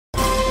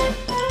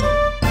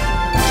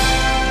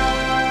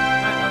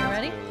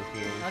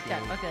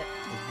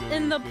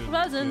in the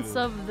presence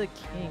of the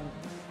king.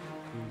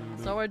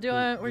 So we're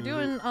doing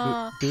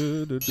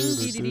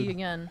DDD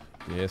again.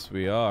 Yes,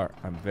 we are.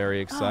 I'm very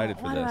excited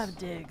for why this. do I have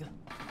dig?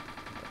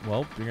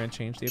 Well, you're gonna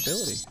change the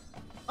ability.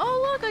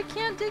 Oh look, I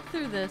can't dig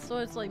through this, so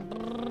it's like.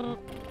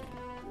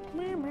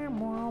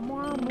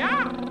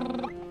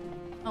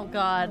 Oh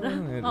god.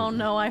 Oh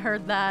no, I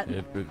heard that.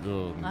 I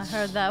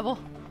heard that. Well,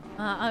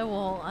 I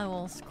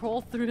will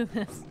scroll through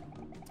this.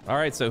 All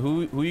right, so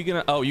who you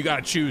gonna? Oh, you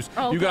gotta choose.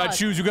 Oh, you gotta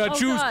choose. You gotta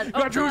choose. God. You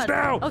gotta choose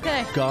now.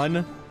 Okay.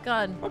 Gun.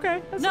 Gun.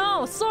 Okay.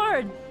 No,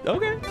 sword.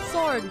 Okay.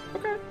 Sword.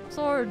 Okay.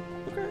 Sword.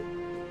 Okay.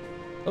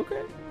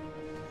 Okay.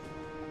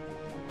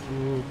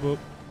 Ooh,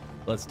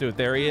 let's do it.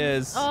 There he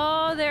is.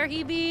 Oh, there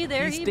he be.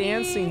 There he be. He's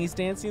dancing. He's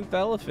dancing with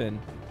Elfilin.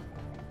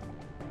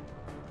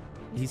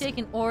 He's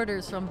taking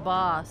orders from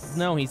boss.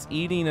 No, he's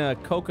eating a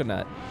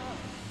coconut.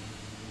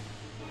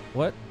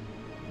 What?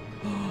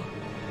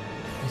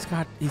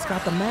 He's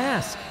got the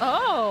mask.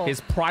 Oh.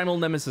 His primal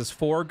nemesis,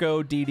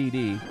 Forgo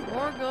DDD.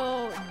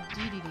 Forgo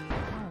DDD.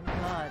 Oh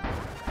god.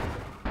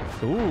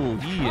 Ooh,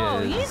 he is. Oh,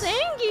 he's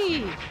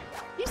angry.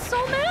 He's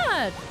so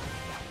mad.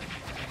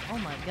 Oh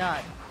my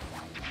god.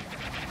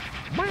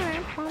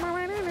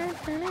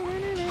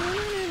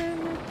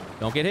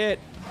 Don't get hit.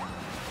 I'm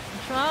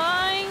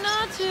trying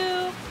not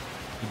to.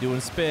 You doing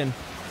a spin?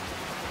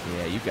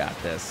 Yeah, you got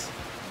this.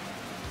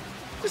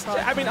 Just,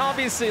 I mean,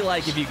 obviously,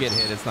 like, if you get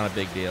hit, it's not a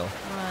big deal.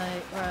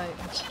 Right.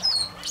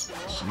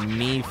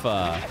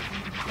 Mifa.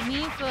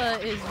 Mifa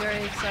is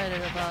very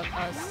excited about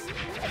us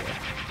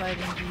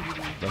fighting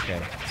DDD.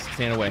 Okay,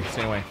 stand away,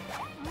 stand away.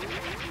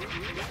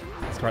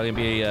 It's probably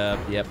gonna be,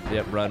 yep,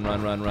 run.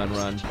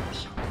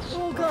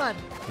 Oh god.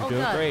 You're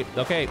doing great.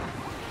 Okay.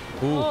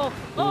 Ooh,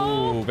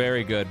 ooh,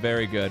 very good,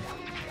 very good.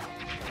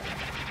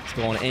 Let's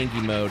go on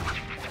Angie mode.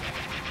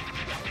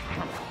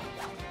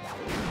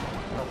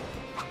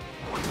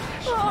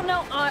 Oh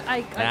no,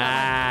 I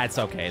got it's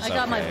okay. It's I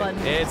got my button.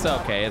 It's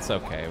okay. It's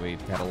okay. We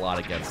had a lot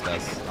against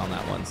us on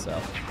that one,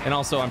 so. And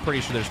also, I'm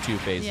pretty sure there's 2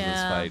 phases of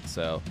this fight,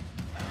 so.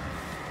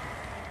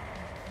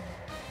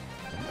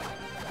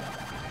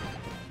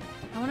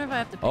 I wonder if I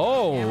have to pick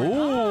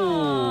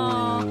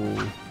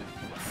Ooh.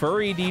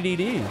 Furry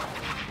DDD.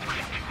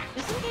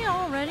 Isn't he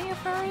already a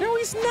furry? No,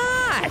 he's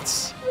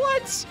not.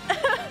 What?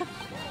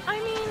 I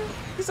mean,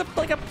 he's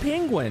like a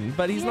penguin,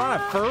 but he's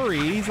not a furry.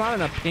 He's not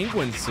in a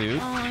penguin suit.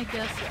 Oh, I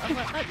guess.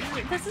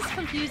 This is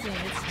confusing.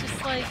 It's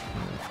just like.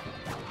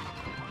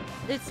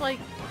 It's like.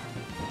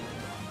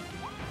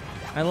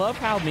 I love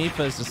how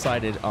Mifa's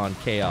decided on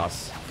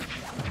chaos.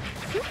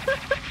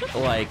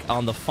 Like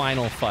on the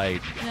final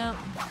fight. Yeah.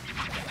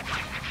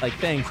 Like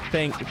thank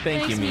you,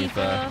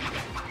 Mifa.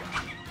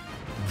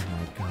 Oh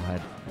my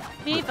god.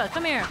 Mifa,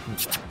 come here.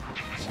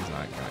 She's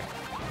not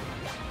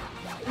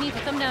going.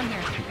 Mifa, come down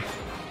here.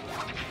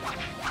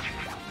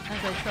 As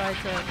I try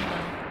to,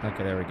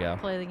 okay, there we go.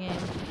 Play the game.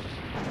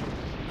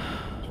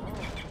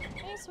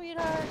 Hey,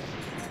 sweetheart.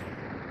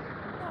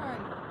 How are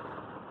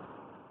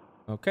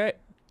you? Okay.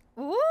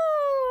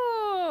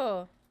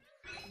 Ooh!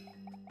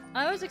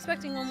 I was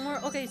expecting one more.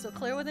 Okay, so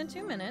clear within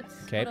 2 minutes.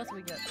 Okay. What else do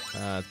we get?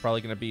 It's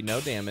probably gonna be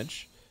no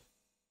damage,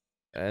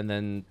 and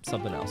then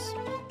something else.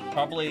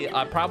 Probably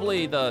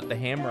the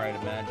hammer, I'd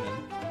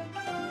imagine.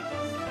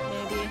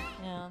 Maybe.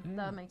 Yeah,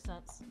 that makes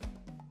sense.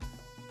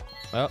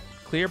 Well,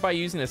 clear by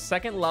using a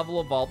 2nd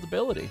level evolved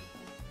ability.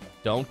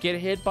 Don't get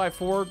hit by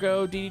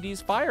Forgo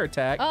DDD's fire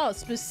attack. Oh,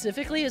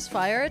 specifically his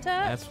fire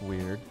attack? That's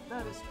weird.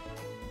 That is.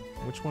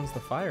 Which one's the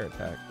fire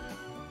attack?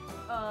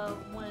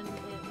 When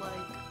it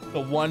like.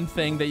 The one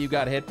thing that you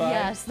got hit by?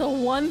 Yes, the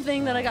one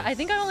thing that I got. I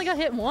think I only got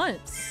hit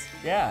once.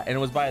 Yeah, and it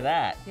was by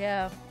that.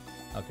 Yeah.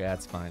 Okay,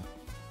 that's fine.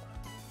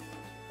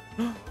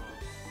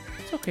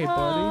 It's okay,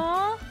 buddy.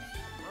 Aww.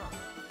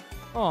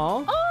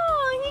 Aw.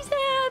 Oh, he's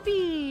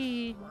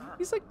happy.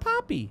 He's like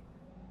Poppy.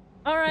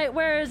 All right,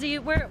 where is he?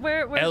 Where's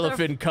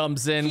Elephant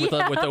comes in with a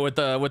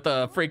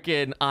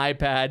freaking eye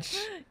patch.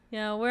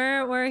 Yeah,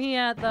 where he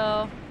at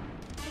though?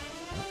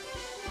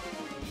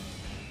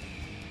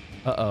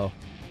 Uh-oh.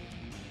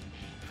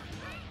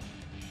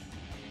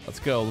 Let's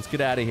go. Let's get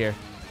out of here.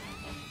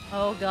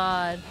 Oh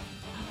God.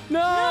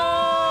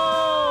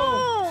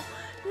 No!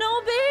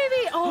 No,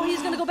 baby! Oh,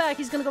 he's gonna go back.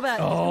 He's gonna go back.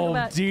 Oh,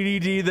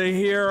 DDD the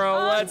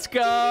hero. Let's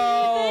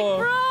go!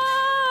 Bro!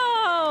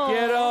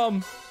 Get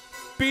him!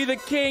 Be the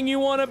king you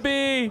want to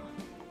be!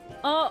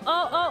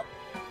 Oh.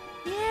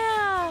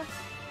 Yeah.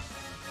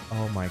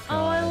 Oh my god.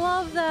 Oh, I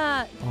love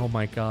that. Oh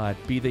my god.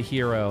 Be the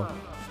hero.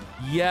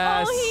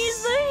 Yes! Oh,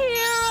 he's the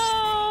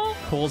hero!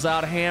 Pulls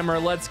out a hammer.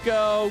 Let's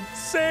go!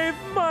 Save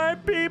my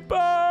people!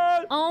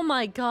 Oh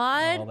my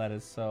god. Oh, that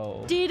is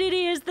so...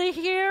 DDD is the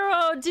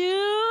hero,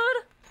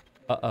 dude!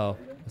 Uh-oh.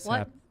 What's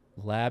What?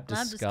 Lab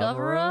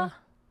Discoverer?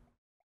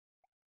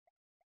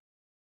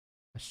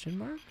 Question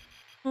mark?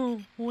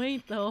 Oh,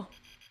 wait though.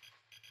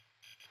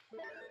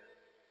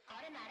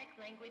 Automatic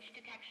language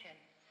detection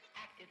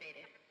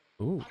activated.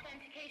 Ooh.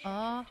 Authentication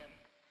system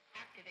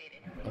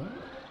activated.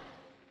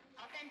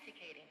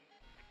 Authenticating.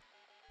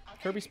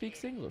 Kirby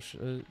speaks English.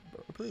 Approved.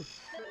 Code approved.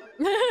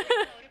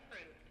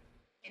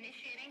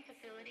 Initiating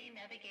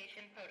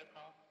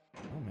protocol.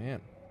 Oh, man.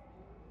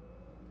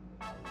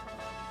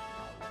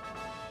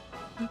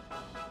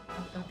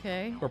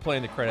 Okay. We're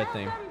playing the credit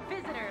theme. Welcome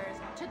visitors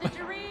to the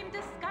Dream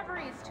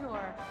Discoveries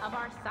tour of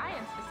our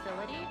science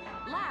facility,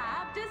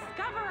 Lab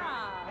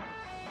Discovera.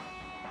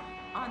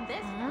 On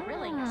this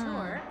thrilling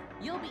tour,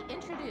 you'll be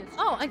introduced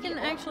Oh, to I can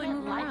the actually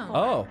ultimate move life around. form,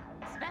 Oh.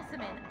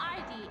 specimen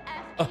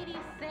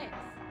IDF-86.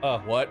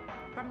 What?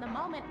 From the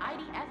moment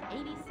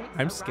IDF-86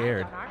 I'm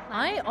scared. arrived on our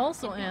I planet,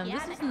 also it am. began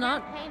This a is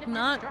not campaign of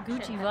Gucci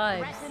destruction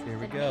vibes. that threatens Here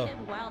we the go.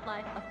 native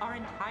wildlife of our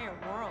entire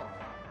world.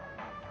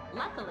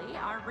 Luckily,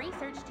 our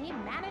research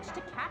team managed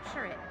to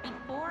capture it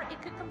before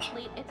it could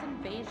complete its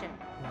invasion.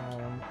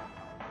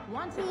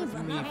 Once it was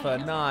Mifa,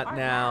 obtained, not our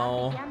now.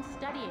 lab began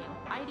studying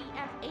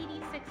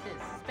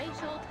IDF-86's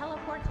spatial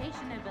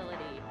teleportation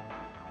ability.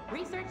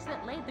 Research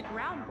that laid the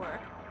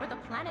groundwork for the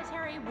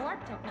planetary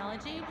warp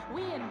technology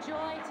we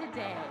enjoy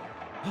today.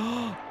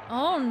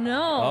 Oh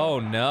no. Oh,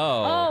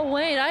 no. Oh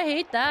wait, I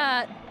hate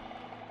that.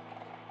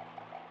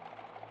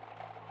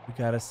 We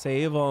gotta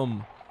save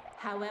him.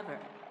 However,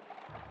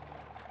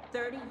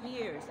 30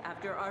 years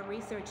after our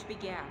research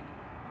began,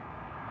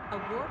 a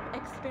warp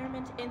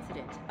experiment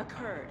incident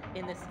occurred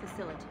in this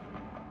facility.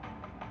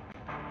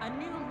 A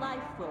new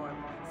life form,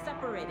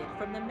 separated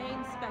from the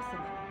main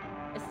specimen,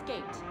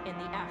 escaped in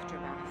the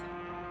aftermath.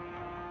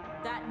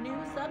 That new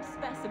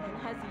subspecimen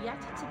has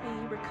yet to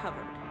be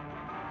recovered.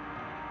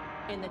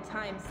 In the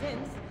time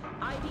since,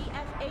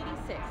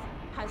 IDF-86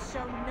 has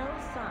shown no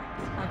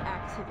signs of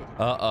activity.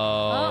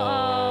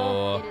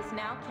 Uh-oh. It is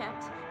now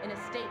kept in a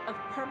state of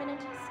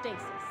permanent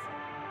stasis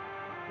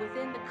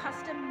within the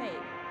custom-made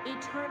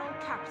eternal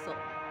capsule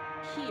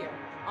here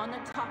on the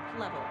top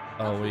level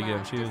Oh, of we gotta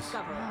Lab choose.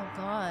 Discovery. Oh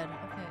god.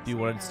 Okay. Do you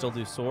so want we to still have-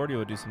 do sword, or you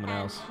want to do something And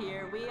else?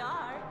 here we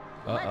are.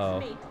 Uh-oh.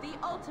 Let's meet the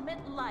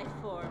ultimate life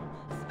form,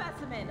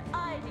 specimen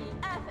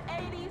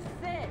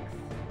IDF-86.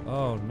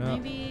 Oh, no.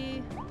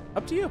 Maybe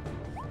Up to you.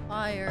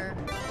 fire.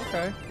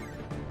 Okay.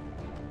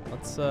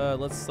 Let's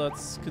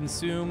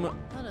consume.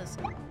 Let us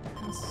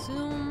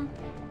consume.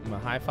 I'm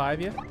gonna high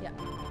five you. Yeah.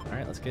 All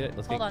right, let's get it.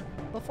 Let's Hold get.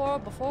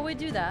 on. Before we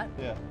do that,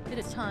 Yeah. it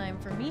is time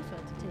for Mifa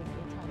to take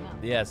a time out.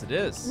 Yes, it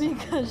is.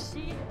 Because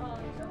she chose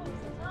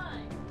the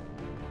time.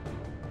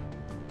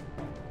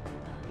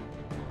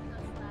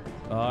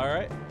 All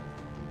right.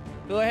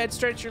 Go ahead,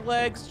 stretch your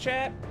legs,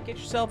 chat. Get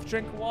yourself a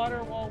drink of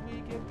water while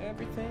we get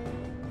everything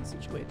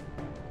situated.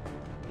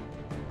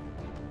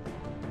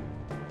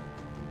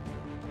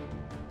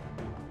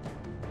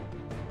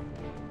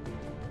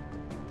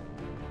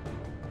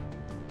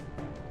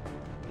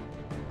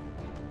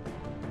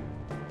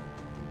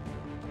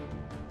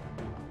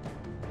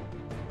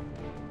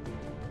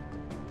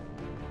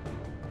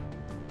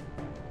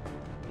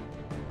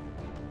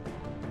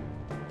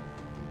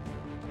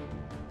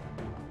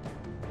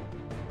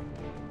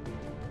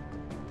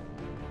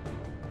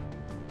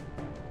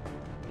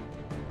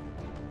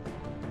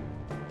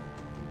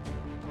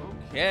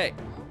 Okay.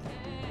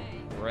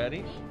 Okay.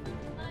 Ready?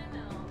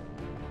 Time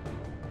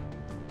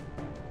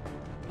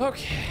out.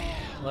 Okay.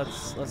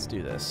 Let's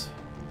do this.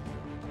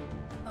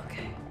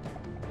 Okay.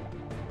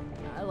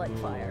 I like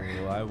fire.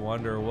 Ooh, I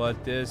wonder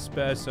what this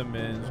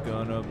specimen's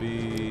gonna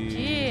be.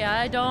 Gee,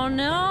 I don't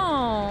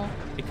know.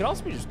 It could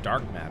also be just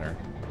dark matter.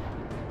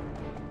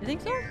 You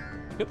think so?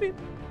 Could be.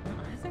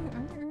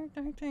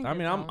 I think I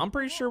mean, it's I'm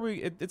pretty sure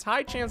it's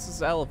high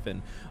chances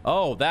elephant.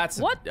 Oh, that's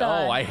What the-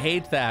 Oh, I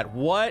hate that.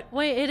 What?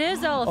 Wait, it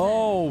is elephant.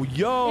 Oh,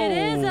 yo. It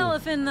is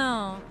elephant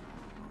though.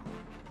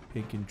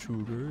 Pink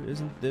intruder.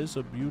 Isn't this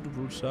a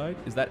beautiful sight?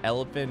 Is that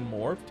elephant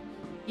morphed?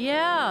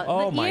 Yeah,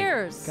 Oh the my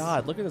ears.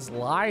 God! Look at this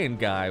lion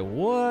guy.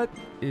 What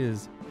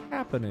is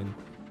happening?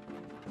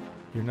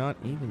 You're not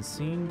even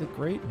seeing the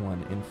Great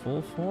One in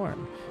full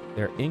form.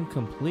 They're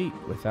incomplete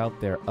without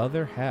their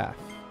other half.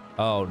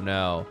 Oh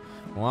no.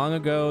 Long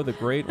ago, the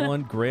Great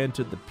One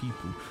granted the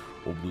people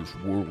of this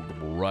world a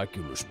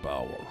miraculous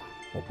power.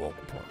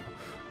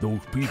 Those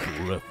people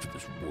left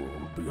this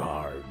world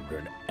behind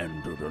and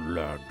entered a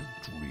land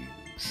of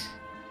dreams.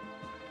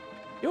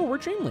 Yo, we're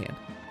Dreamland.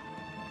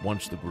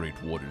 Once the Great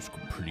One is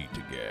complete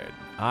again.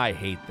 I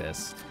hate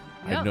this.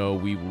 I Yep. know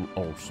we will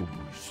also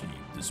receive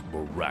this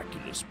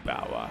miraculous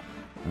power.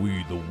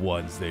 We the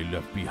ones they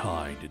left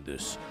behind in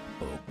this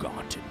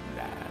forgotten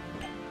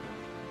land.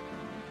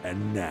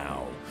 And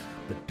now,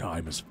 the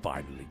time has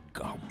finally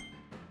come.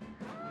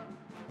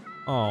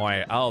 Oh,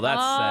 wait. Oh,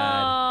 that's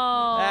sad.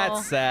 Oh.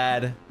 That's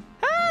sad.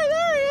 Hey,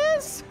 there he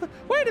is.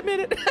 Wait a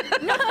minute.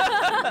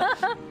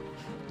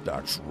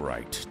 That's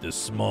right. The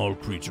small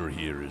creature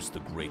here is the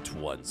Great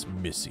One's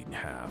missing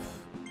half.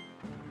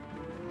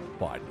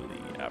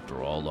 Finally,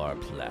 after all our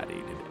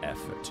planning and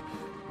effort,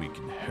 we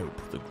can help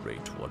the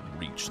Great One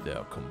reach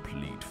their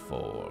complete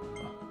form.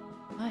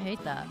 I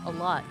hate that a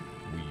lot.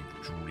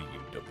 We've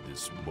dreamed of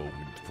this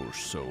moment for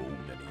so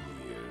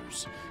many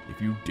years. If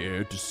you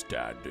dare to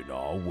stand in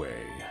our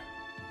way,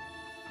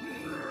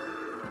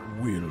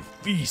 we'll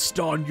feast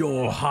on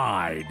your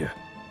hide.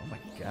 Oh my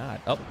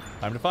God. Oh,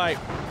 time to fight.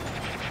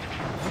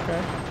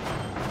 Okay.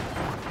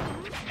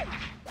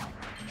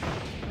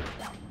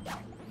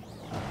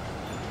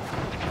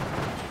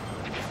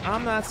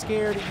 I'm not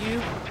scared of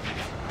you.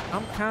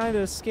 I'm kind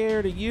of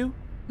scared of you.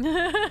 King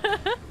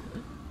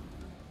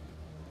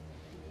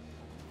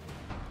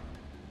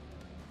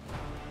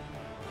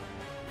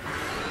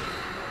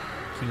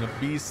of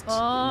Beasts,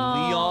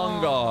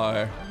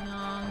 Leongar.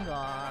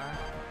 Leongar.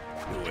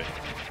 Do it.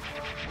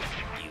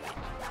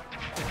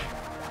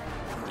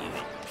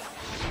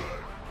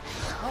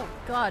 Oh,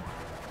 God.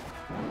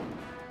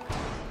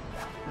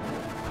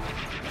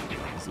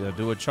 He's gonna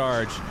do a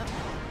charge.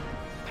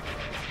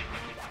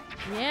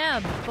 Yeah,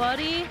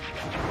 buddy.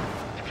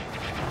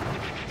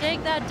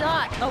 Take that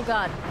dot. Oh,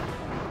 God.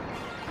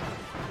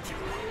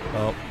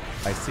 Oh,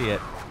 I see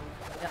it.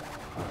 Yep.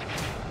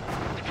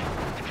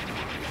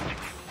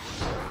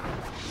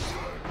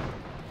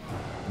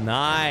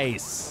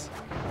 Nice.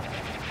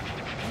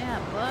 Yeah,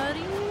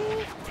 buddy.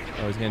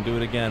 Oh, he's gonna do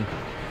it again.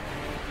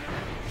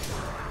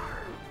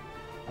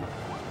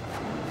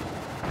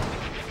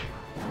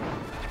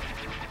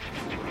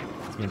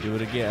 He's gonna do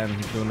it again.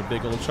 He's doing a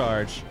big old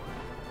charge.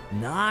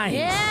 Nice.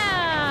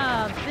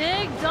 Yeah,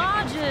 big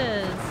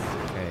dodges.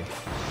 Okay.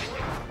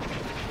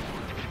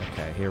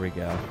 Okay, here we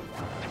go.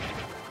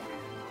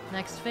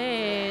 Next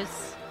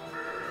phase.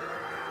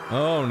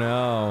 Oh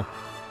no.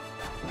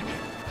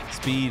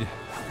 Speed.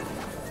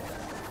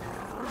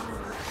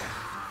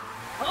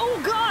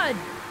 Oh, God.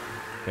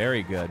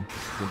 Very good.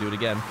 He's gonna do it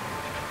again.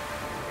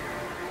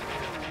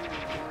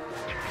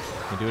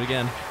 Gonna do it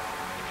again.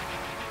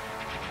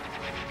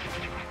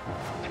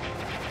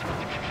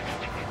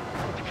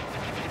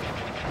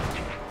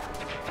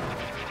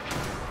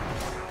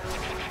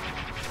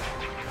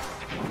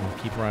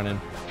 Keep running.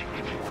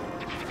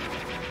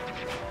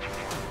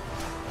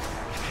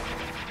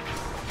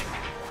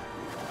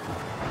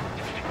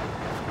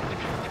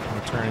 I'm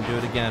gonna turn and do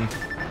it again.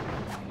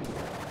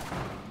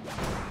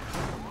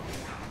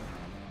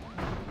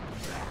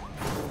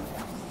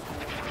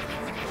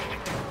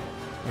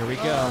 Here we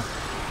go.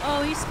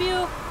 Oh, he's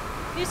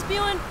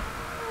spewing.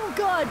 Oh,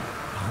 God.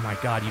 Oh my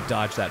God, you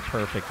dodged that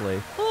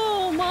perfectly.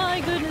 Oh, my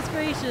goodness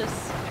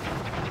gracious.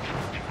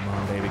 Come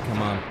on, baby,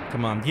 come on.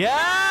 Come on.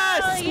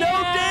 Yes! Oh, No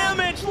yeah!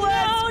 damage! No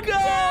Let's go!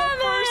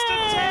 damage! First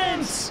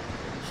attempt!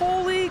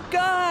 Holy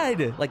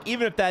God! Like,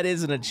 even if that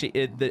is an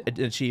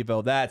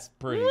achievo, that's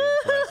pretty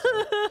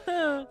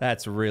impressive.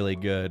 That's really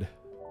good.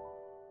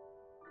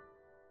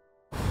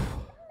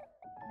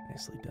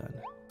 Nicely done.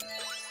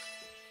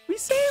 We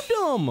saved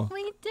him!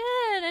 We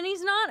did, and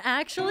he's not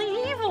actually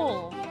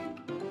evil.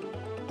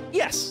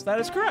 Yes, that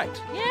is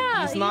correct.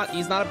 Yeah.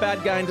 He's not a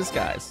bad guy in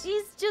disguise.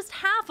 He's just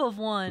half of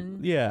one.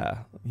 Yeah.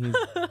 He's...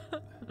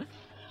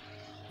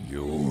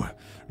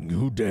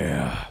 You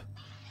dare.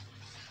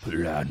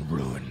 Plan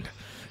ruined.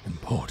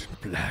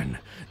 Important plan.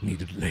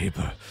 Needed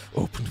labor.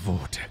 Opened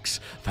vortex.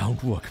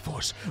 Found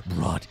workforce.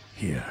 Brought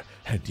here.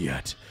 And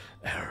yet,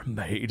 error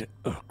made.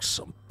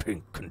 Irksome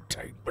pink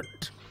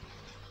containment.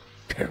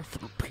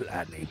 Careful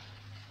planning.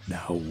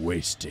 Now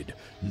wasted.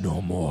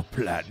 No more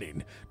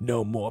planning.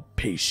 No more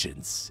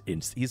patience.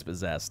 He's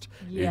possessed.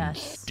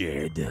 Yes.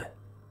 Instead,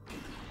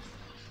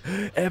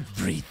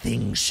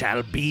 everything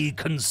shall be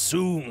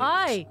consumed.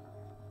 I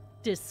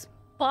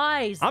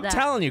despise I'm that.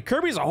 telling you,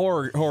 Kirby's a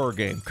horror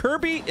game.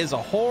 Kirby is a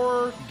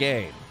horror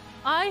game.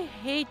 I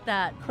hate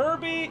that.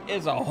 Kirby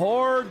is a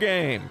horror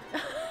game.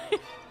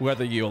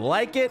 Whether you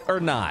like it or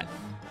not.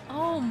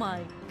 Oh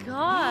my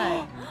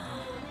God.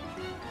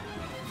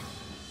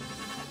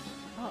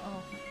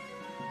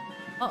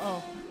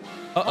 Uh-oh.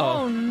 Uh-oh.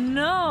 Oh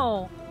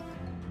no.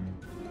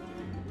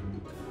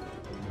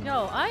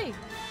 Yo, I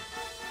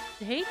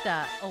hate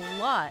that a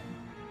lot.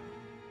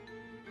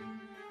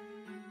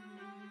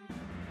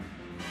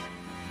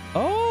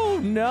 Oh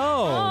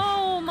no.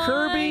 Oh my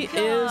Kirby God.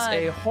 is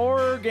a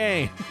horror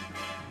game.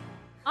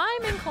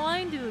 I'm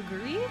inclined to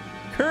agree.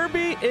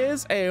 Kirby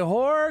is a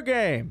horror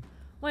game.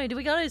 Wait, do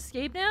we gotta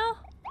escape now?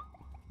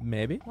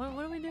 Maybe. What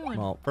are we doing?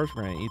 Well, first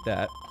we're gonna eat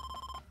that.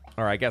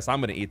 Or I guess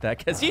I'm gonna eat that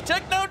because you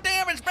took no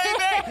damage, baby!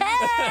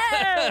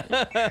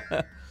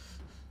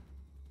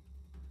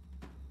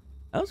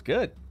 That was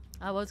good.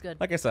 That was good.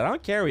 Like I said, I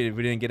don't care if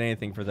we didn't get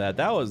anything for that.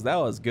 That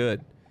was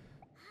good.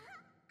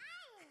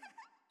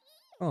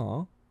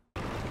 Aw.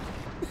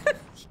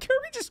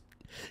 Kirby just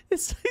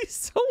he's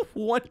so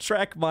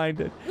one-track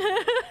minded. Hey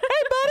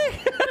buddy!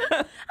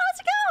 How's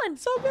it going?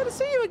 So good to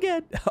see you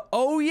again.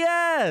 Oh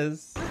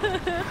yes!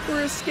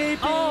 We're escaping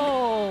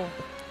Oh.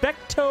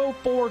 Becto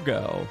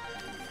Forgo.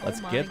 Let's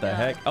my get the God.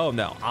 heck. Oh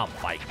no, I'll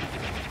fight.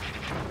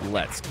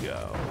 Let's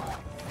go.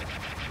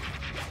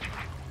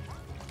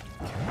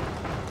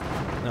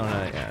 No,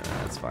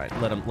 that's fine.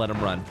 Let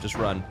him run. Just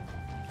run.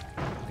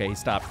 Okay, he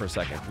stopped for a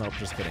second. Nope,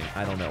 just kidding.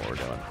 I don't know what we're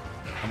doing.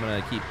 I'm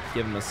gonna keep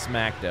giving him a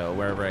smack though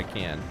wherever I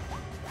can.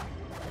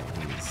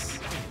 Okay, he's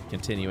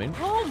continuing.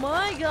 Oh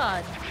my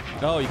God.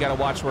 Oh, you gotta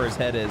watch where his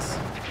head is.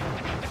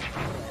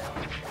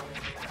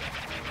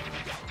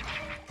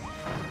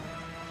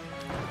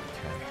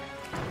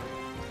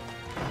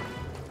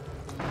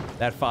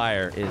 That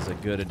fire is a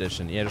good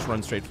addition. Yeah, just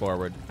run straight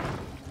forward.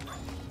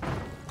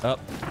 Oh. Oh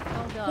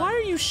God. Why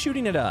are you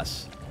shooting at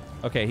us?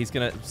 Okay, he's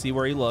gonna see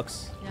where he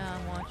looks. Yeah,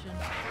 I'm watching.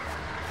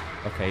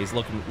 Okay, he's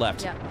looking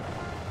left. Yeah.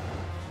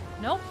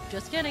 Nope,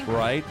 just kidding.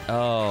 Right?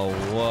 Oh,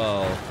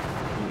 whoa.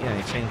 Yeah,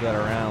 he changed that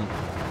around.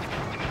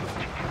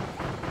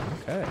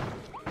 Okay.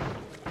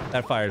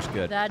 That fire's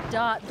good. That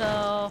dot,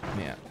 though.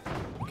 Yeah.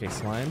 Okay,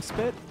 slime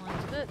spit.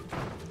 Slime spit.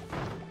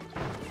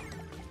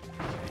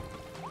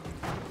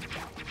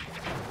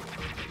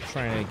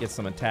 Trying to get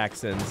some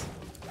attacks in,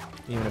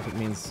 even if it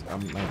means I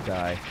might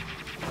die.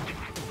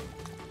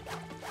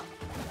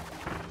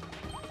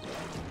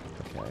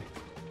 Okay.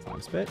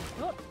 Slime spit.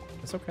 Oh.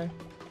 That's okay.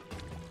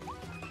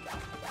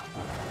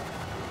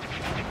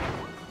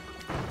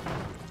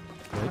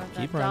 Good. Start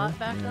Keep that running. dot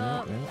back Yeah,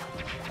 up. yeah.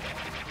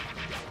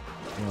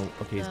 Oh,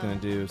 okay, he's gonna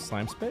do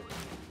slime spit.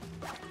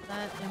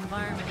 That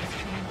environment is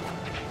changing.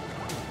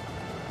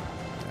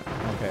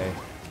 Okay.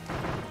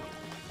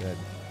 Good.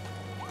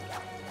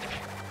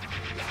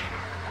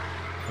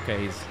 Okay,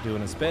 he's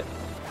doing a spit.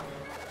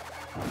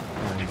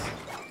 And he's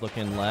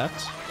looking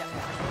left.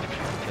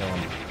 Kill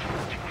him.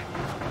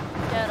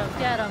 Get him,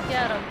 get him,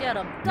 get him, get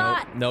him.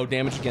 Dot! Nope, no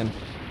damage again.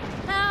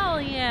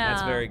 Hell yeah!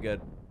 That's very good.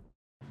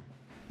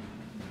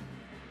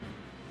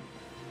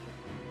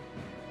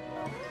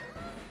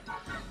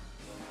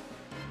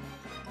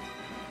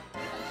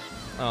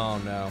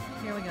 Oh no.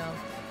 Here we go.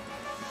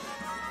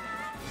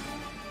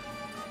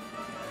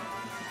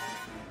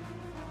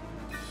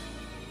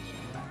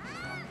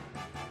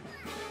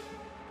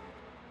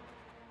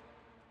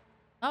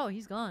 Oh,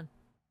 he's gone.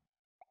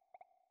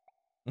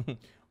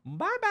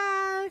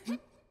 Bye-bye.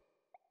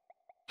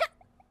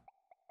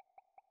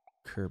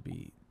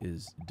 Kirby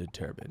is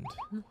determined.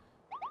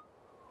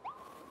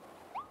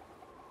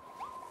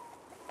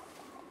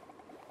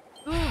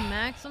 Ooh,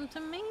 Maxim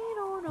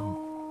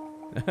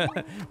tomato.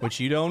 Which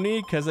you don't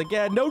need, because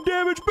again, no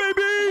damage,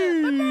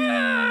 baby!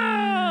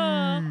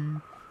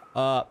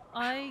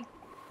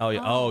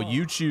 Oh,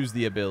 you choose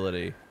the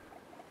ability.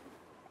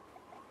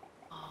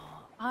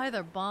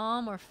 Either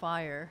bomb or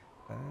fire.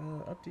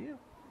 Up to you.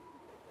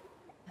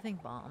 I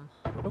think bomb.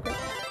 Okay.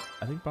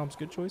 I think bomb's a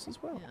good choice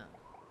as well. Yeah.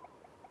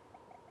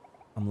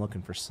 I'm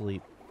looking for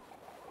sleep.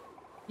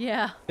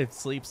 Yeah. If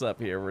sleep's up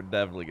here, we're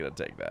definitely gonna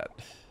take that.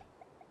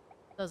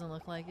 Doesn't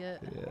look like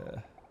it.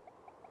 Yeah.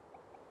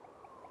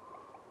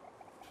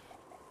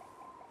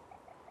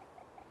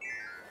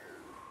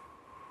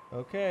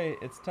 Okay,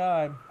 it's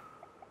time.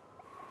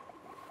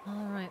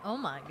 All right. Oh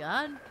my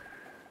god.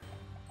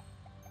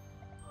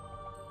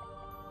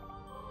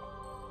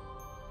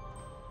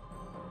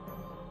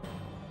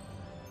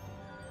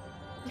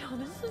 Yo,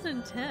 this is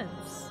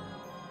intense.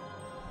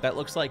 That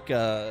looks like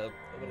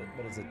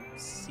what is it?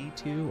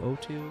 C2,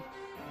 O2?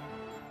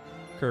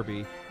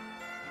 Kirby.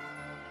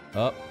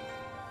 Oh.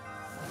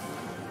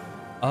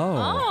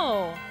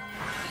 Oh.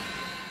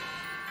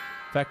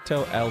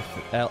 Fecto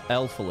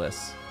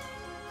Elfilis.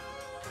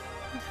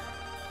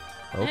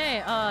 Oh.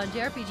 Hey,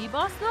 JRPG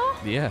boss though?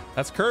 Yeah,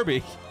 that's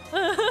Kirby.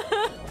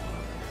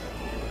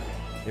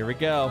 Here we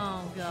go.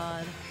 Oh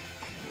god.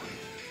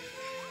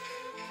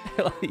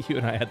 You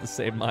and I had the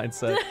same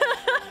mindset.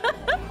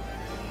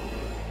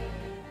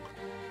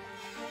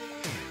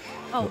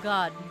 Oh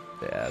god.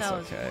 Yeah, it's that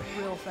was okay.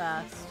 real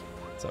fast.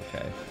 It's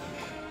okay.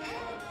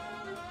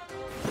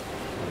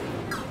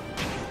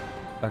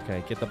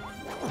 Okay, get the...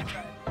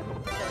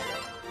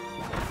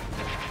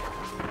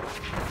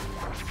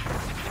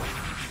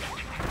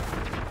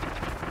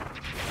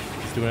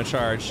 He's doing a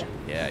charge.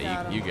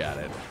 Yeah, you got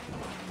it.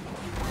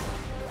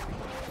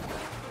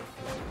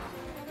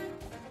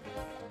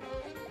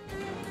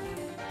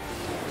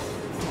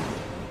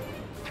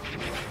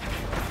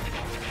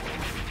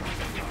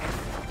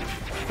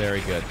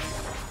 Very good.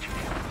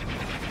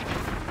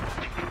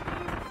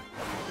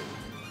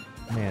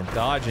 Man,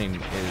 dodging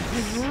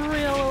is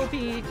real OP.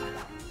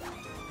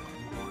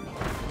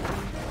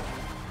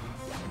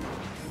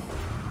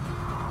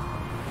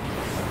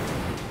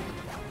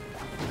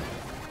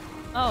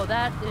 Oh,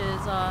 that's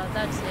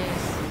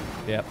ace.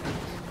 Yep.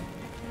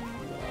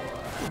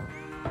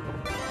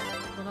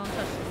 So don't touch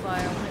the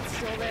fire when it's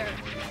still there.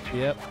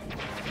 Yep.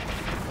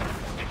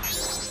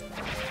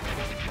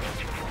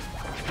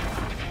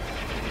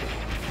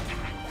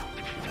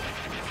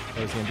 Oh,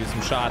 he's gonna do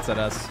some shots at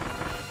us.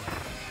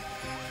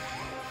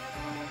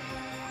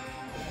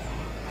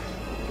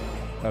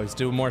 Oh, he's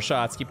doing more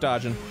shots. Keep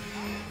dodging.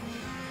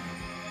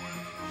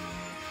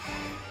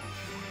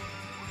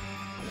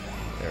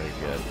 Very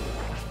good.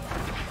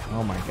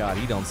 Oh my god,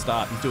 he don't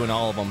stop. He's doing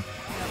all of them.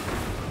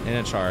 In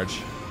a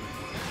charge.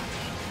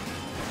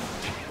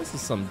 This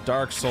is some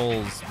Dark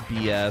Souls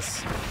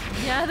BS.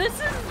 Yeah, this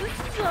is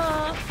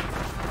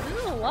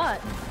a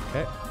lot.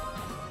 Okay.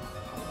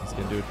 He's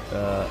gonna do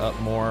up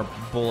more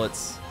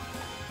bullets.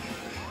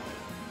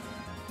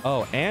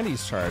 Oh, and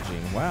he's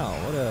charging. Wow,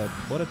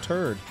 what a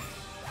turd.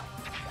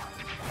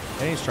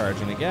 And he's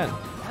charging again.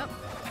 Yep.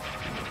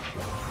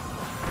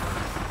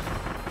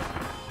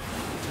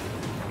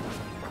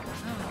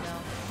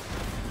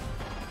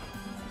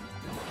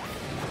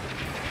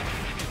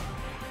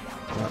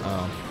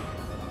 Uh-oh.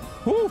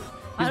 Whew.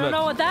 I don't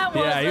know what that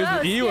was.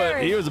 Yeah,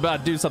 he was about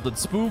to do something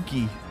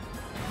spooky.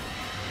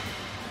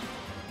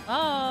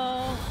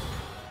 Oh.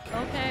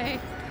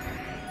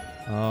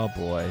 Oh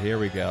boy, here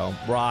we go.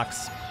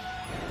 Rocks.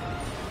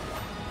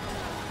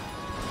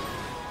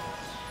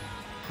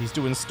 He's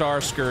doing Star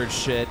Scourge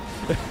shit.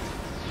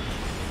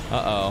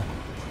 Uh-oh.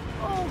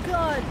 Oh,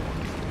 God.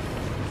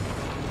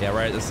 Yeah,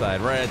 right at the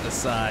side, right at the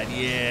side.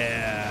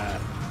 Yeah.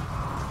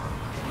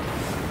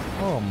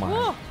 Oh, my.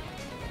 Whoa.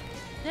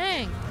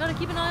 Dang. Gotta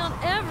keep an eye on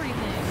everything.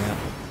 Yeah.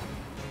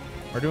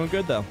 We're doing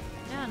good, though.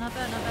 Yeah, not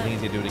bad, not I bad.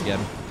 think he's gonna do it again.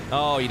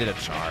 Oh, he did a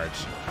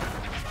charge.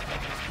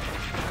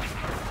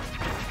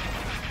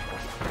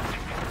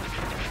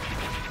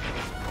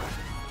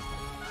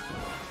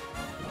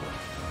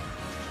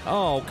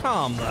 Oh,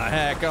 come the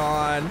heck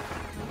on.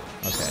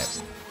 Okay.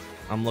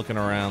 I'm looking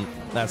around.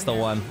 That's the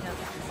one. Yep.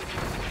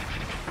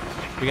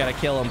 We gotta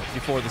kill him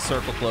before the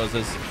circle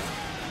closes.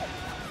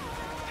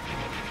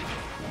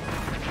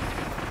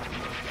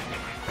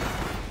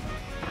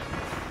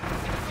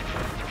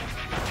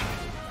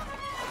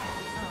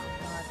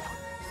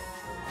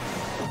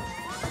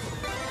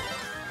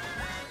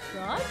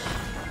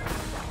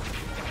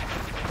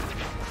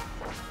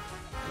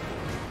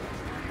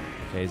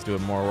 Okay, he's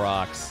doing more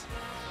rocks.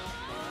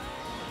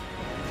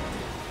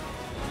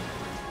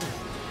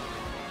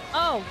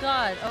 Oh,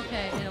 God.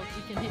 Okay, it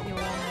can hit you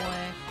along the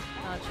way.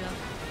 Gotcha.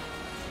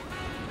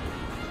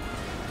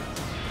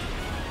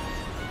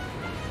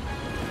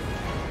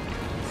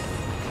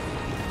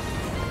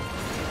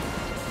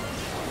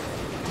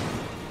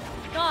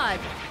 God.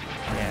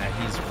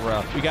 Yeah, he's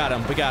rough. We got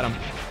him. We got him.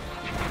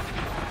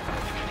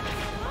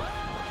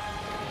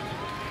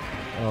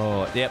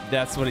 Oh, yep,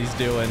 that's what he's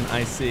doing.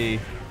 I see.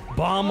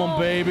 Bomb him,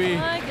 baby. Oh,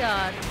 my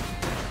God.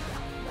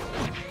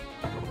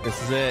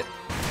 This is it.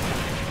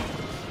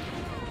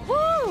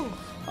 Woo!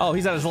 Oh,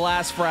 he's at his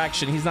last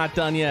fraction. He's not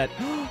done yet.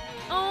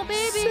 Oh,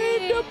 baby.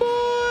 Save the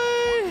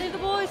boy. Save the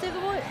boy. Save the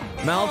boy.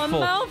 Mouthful.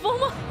 Oh,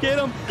 mouthful. Get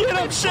him. Get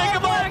him. Shake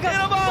him up. Get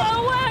him up.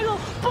 Bow waggle.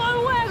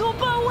 Bow waggle.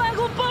 Bow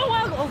waggle. Bow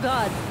waggle. Oh,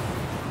 God.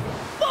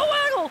 Bow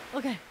waggle.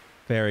 Okay.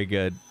 Very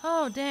good.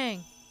 Oh,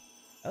 dang.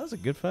 That was a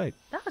good fight.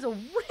 That was a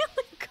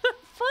really good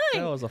fight.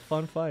 That was a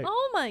fun fight.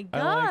 Oh, my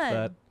God. I like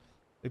that.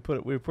 We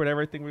put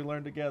everything we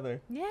learned together.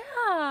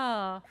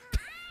 Yeah.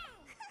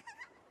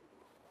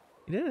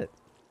 He did it.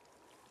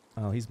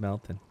 Oh, he's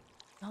melting.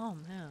 Oh,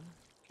 man.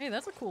 Hey,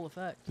 that's a cool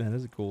effect. That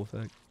is a cool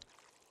effect.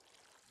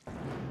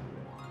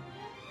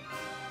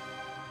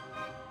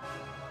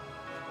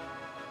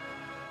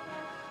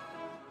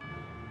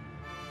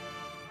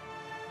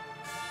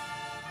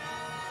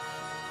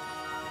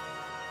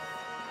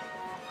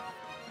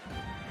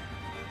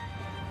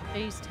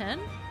 Phase 10?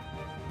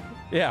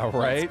 Yeah,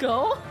 right? Let's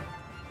go.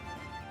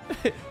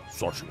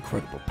 Such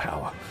incredible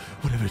power.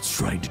 Whatever it's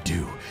trying to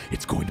do,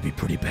 it's going to be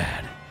pretty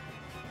bad.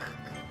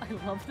 I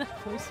love that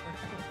voice.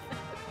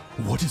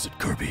 What is it,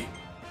 Kirby?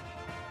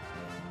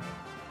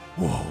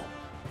 Whoa,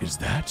 is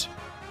that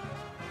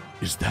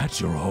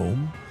your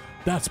home?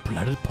 That's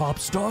Planet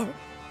Popstar?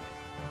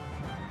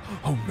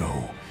 Oh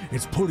no,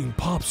 it's putting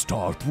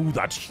Popstar through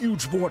that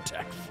huge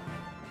vortex.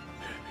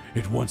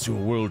 It wants your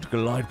world to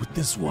collide with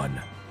this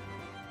one.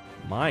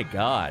 My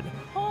God.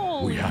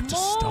 Holy We have to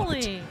stop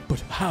it, moly.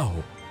 but how?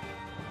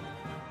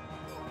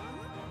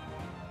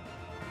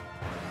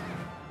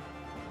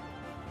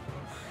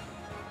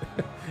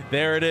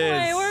 There it is.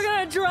 Wait, we're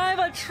gonna drive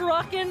a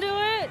truck into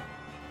it?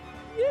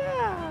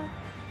 Yeah.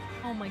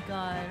 Oh my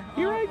God.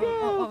 Here I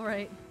go. All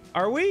right.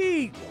 Are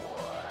we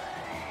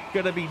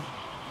gonna be?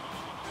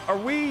 Are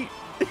we?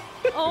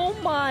 Oh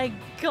my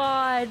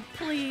God.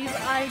 Please,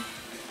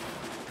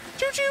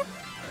 Choo choo.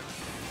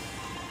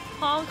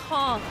 honk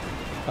honk.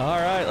 All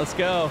right, let's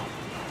go.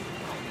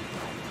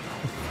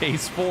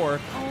 Phase 4.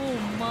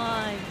 Oh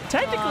my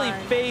Technically,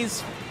 God.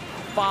 phase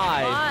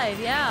 5. 5,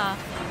 yeah.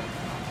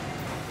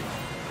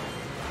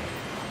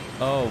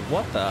 Oh,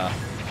 what the?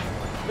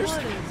 What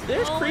is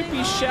There's going creepy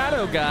on?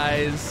 shadow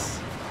guys.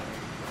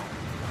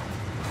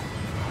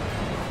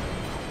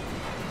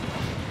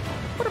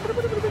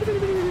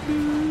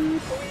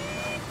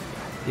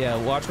 Yeah,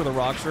 watch where the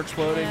rocks are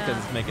exploding because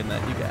Yeah. it's making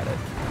that. You got it.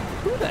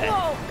 Who the heck?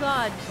 Oh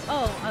God.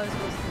 Oh, I was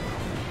supposed to.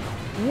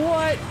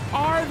 What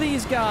are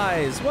these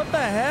guys? What the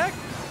heck?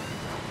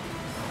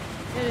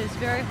 It is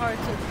very hard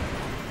to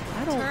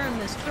turn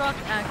this truck,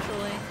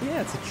 actually.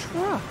 Yeah, it's a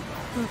truck.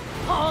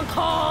 Honk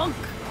honk.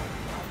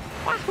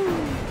 Wahoo!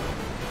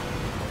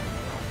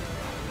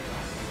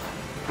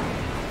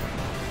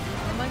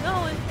 Where am I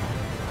going?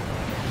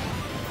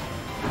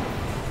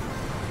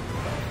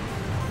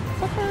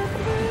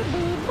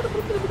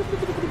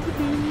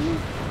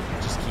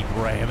 Just keep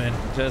ramming.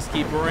 Just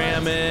keep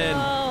ramming.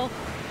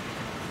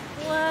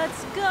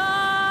 Let's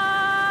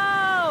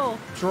go.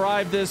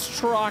 Drive this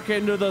truck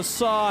into the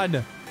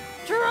sun.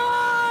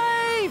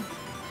 Drive.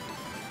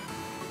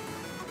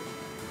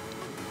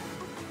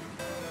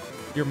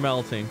 You're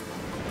melting.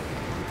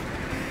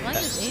 I like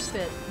this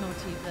 8-bit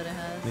motif that it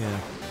has. Yeah.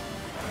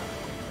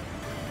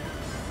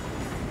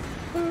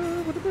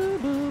 Oh,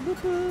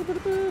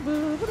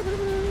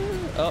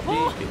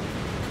 Oh.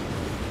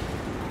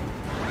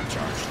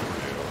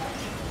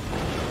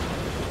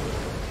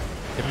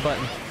 Different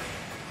button.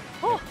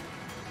 Oh.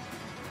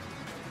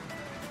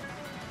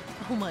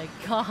 Oh my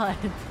god.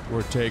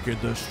 We're taking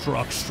this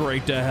truck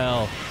straight to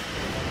hell.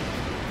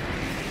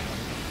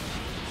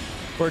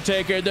 We're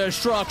taking this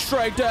truck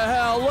straight to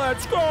hell.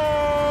 Let's go!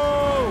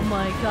 Oh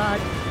my god.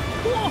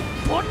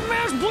 Whoa! Button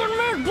mash! Button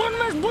mash! Button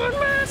mash! Button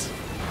mash!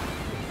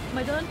 Am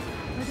I done?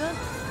 Am I done?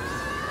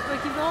 Do I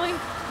keep going?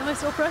 Am I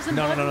still pressing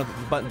No, button? no, no,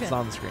 the button's Okay.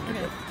 on the screen. You're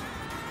Okay. good.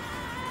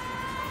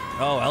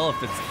 Oh,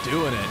 Elephant's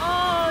doing it.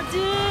 Oh,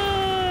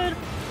 dude!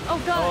 Oh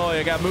god. Oh,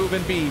 you got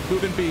moving B,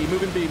 moving B,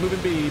 moving B, moving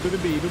B,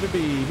 moving B, moving B,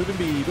 moving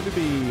B, moving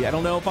B. I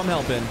don't know if I'm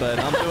helping, but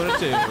I'm doing it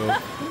too.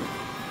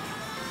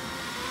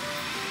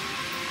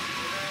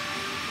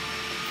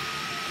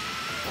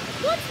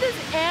 What's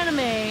this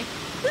anime?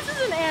 This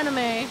is an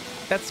anime.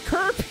 That's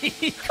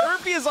Kirby.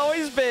 Kirby has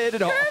always been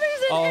Kirby's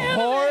an a anime.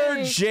 horror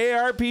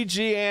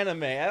JRPG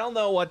anime. I don't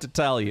know what to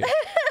tell you.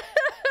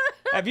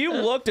 Have you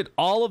looked at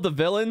all of the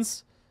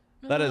villains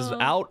that is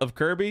out of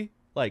Kirby?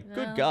 Like, Yeah,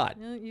 good God.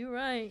 You're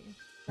right.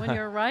 When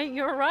you're right,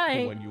 you're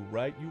right. When you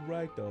right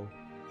though.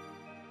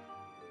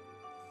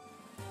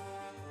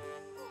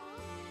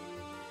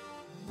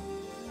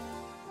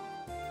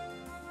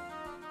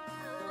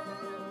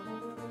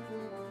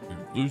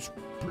 This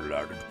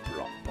planet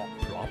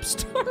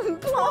Plopstar.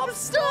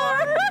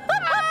 Plopstar!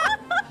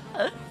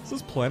 Is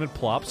this Planet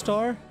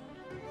Plopstar?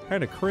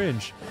 Kinda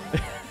cringe.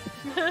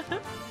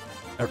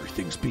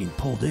 Everything's being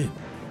pulled in.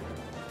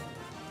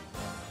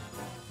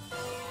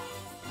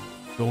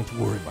 Don't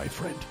worry, my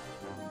friend.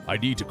 I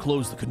need to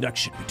close the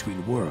connection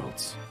between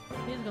worlds.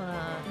 He's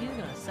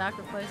gonna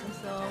sacrifice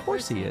himself. Of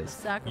course he is.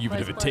 Sacrifice Even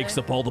if it play. takes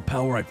up all the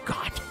power I've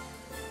got.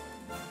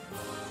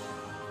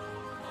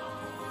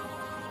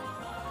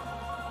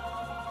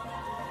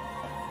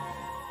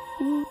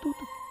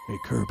 Hey,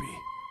 Kirby.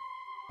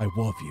 I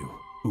love you,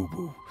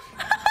 Ubu.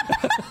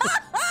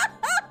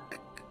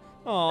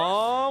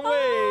 Aw,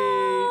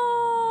 wait.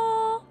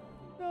 Oh,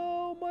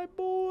 No, my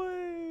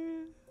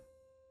boy.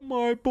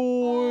 My boy.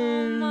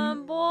 oh, my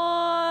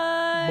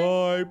boy.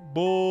 My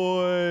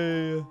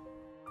boy.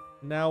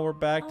 Now we're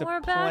back to We're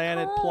back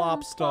Planet home,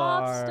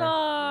 Plopstar.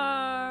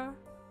 Plopstar.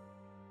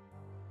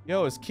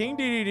 Yo, is King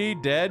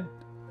DDD dead?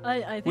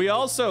 I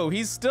think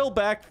He's still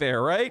back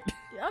there, right?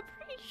 I'm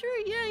pretty sure.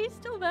 Yeah, he's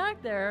still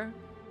back there.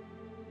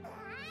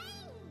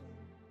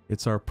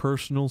 It's our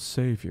personal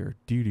savior,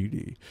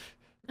 DDD.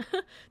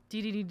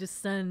 DDD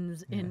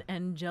descends in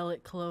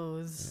angelic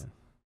clothes.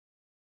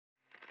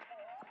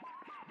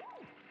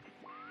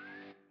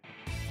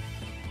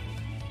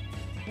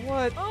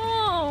 What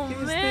Oh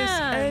is man,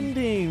 this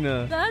ending?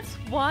 that's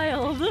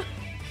wild.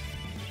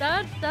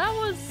 That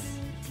was.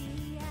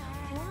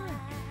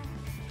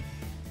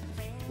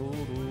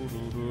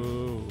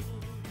 Oh,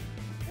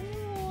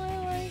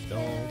 I like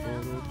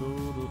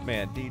that.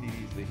 Man,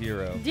 DDD's the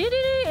hero.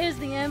 DDD is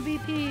the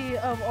MVP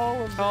of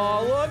all of them.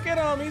 Oh, look at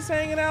him. He's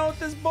hanging out with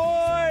his boys.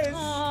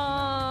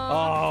 Aww.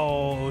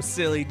 Oh,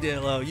 silly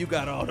Dillo. You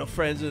got all the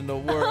friends in the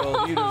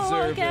world. You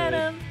deserve Look at it.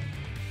 him.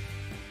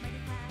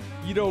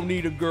 You don't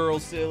need a girl,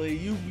 silly.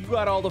 You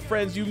got all the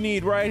friends you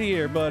need right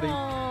here, buddy.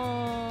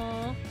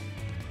 Aww.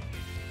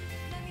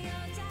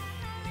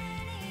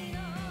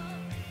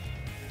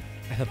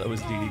 I thought that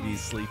was DDD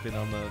sleeping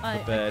on the I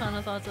bed. kind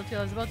of thought so too.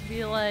 I was about to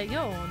be like,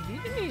 yo,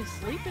 DDD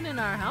sleeping in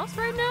our house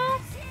right now?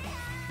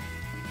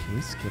 Can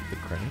we skip the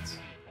credits?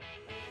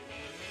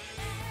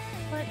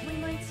 But we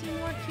might see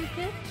more cute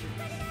pictures.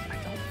 I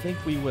don't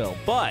think we will,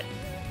 but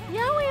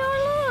Yeah, we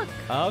are. Look.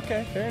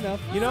 okay, fair enough.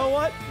 You know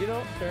what?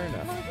 Fair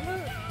enough.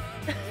 Look.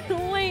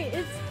 Wait,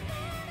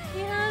 he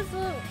has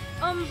a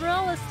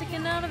umbrella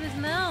sticking out of his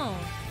mouth.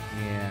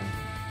 Yeah.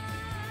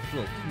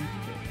 Little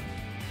toothpick.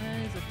 That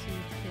is a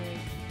toothpick.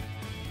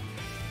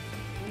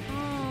 Oh,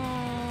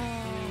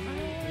 I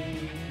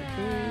like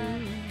that.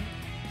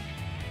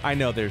 I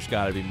know there's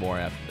got to be more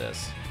after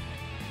this.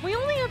 We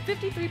only have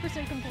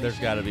 53% completion. There's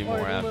gotta be or more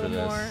a after little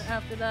this. more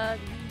after that.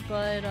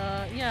 But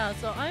yeah,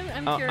 so I'm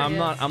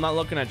curious. I'm not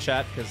looking at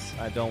chat because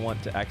I don't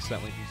want to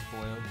accidentally be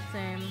spoiled.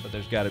 Same. But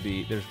there's got to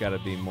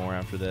be more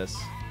after this.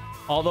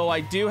 Although I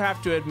do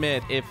have to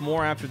admit, if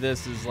more after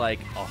this is like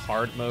a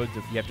hard mode,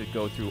 if you have to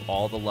go through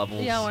all the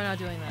levels. Yeah, we're not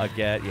doing that.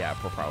 Again, yeah,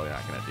 we're probably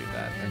not gonna do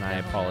that, Yeah, and I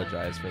definitely not.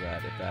 apologize for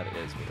that if that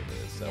is what it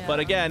is. So, Yeah. but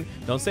again,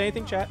 don't say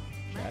anything, chat.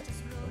 Chat,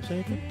 don't say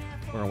anything.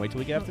 We're gonna wait till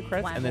we get after the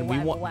credits, and then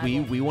Waggle,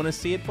 waggle. we want to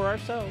see it for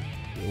ourselves.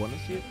 We want to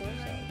see it for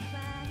ourselves.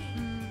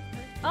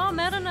 Oh,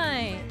 Meta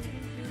Knight.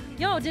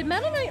 Yo, did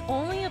Meta Knight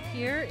only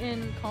appear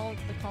in the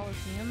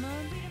Coliseum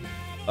mode?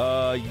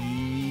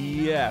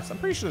 Yes, I'm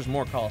pretty sure there's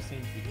more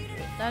Coliseums we can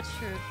do. That's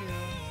true too.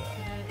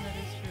 That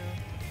is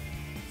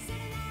true.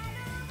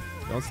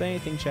 Don't say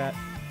anything, chat.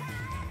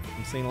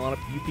 I'm seeing a lot of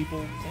you people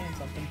saying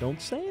something.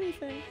 Don't say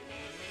anything.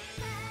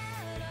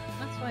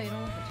 That's why you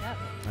don't want the chat.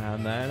 I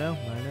know.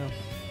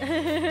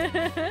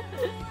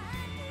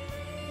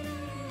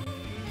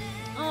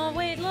 Oh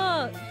wait,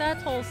 look,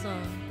 that's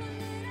wholesome.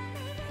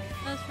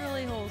 That's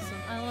really wholesome.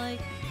 I like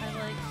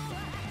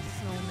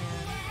Snowman.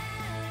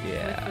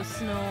 Yeah. With the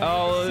snow.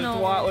 Oh, the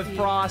snow with monkey.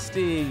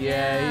 Frosty.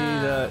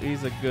 Yeah. Yeah,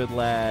 he's a good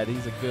lad.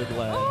 He's a good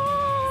lad.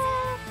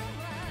 Oh!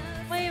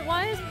 Wait,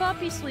 why is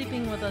Puppy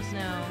sleeping with us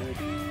now?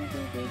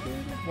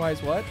 Why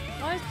is what?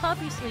 Why is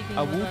Puppy sleeping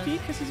A with us? Wookiee?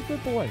 Because he's a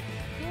good boy.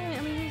 Yeah,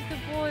 I mean, he's a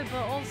good boy,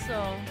 but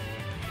also,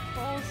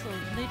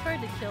 they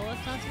tried to kill us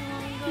not too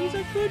long ago. He's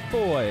a good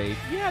boy.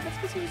 Yeah, that's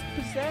because he was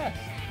possessed.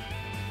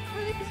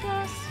 Were they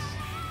possessed?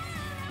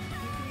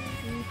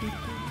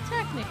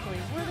 Technically,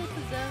 were they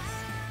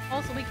possessed?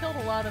 Also, we killed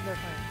a lot of their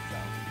friends, so.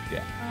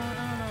 Yeah.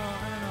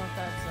 I don't know if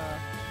that's,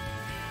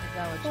 if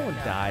that would No one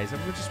check out. dies.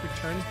 Everyone just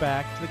returns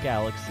back to the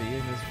galaxy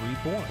and is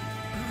reborn.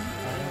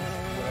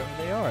 Whatever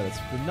they are.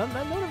 No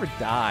one ever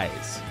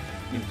dies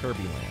in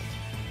Kirby Land.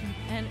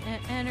 And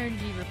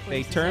energy replaces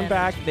They turn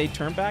back. energy. They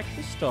turn back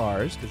to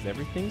stars because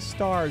everything's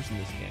stars in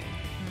this game.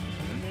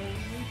 Mm-hmm. And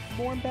they're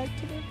reborn back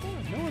to their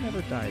form. No one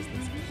ever dies in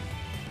this game.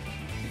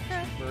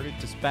 Okay. Converted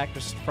just back to,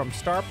 from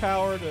star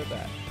power to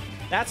that.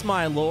 That's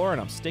my lore,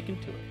 and I'm sticking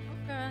to it.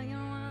 Okay, you know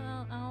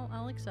what?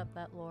 I'll accept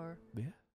that lore. Yeah.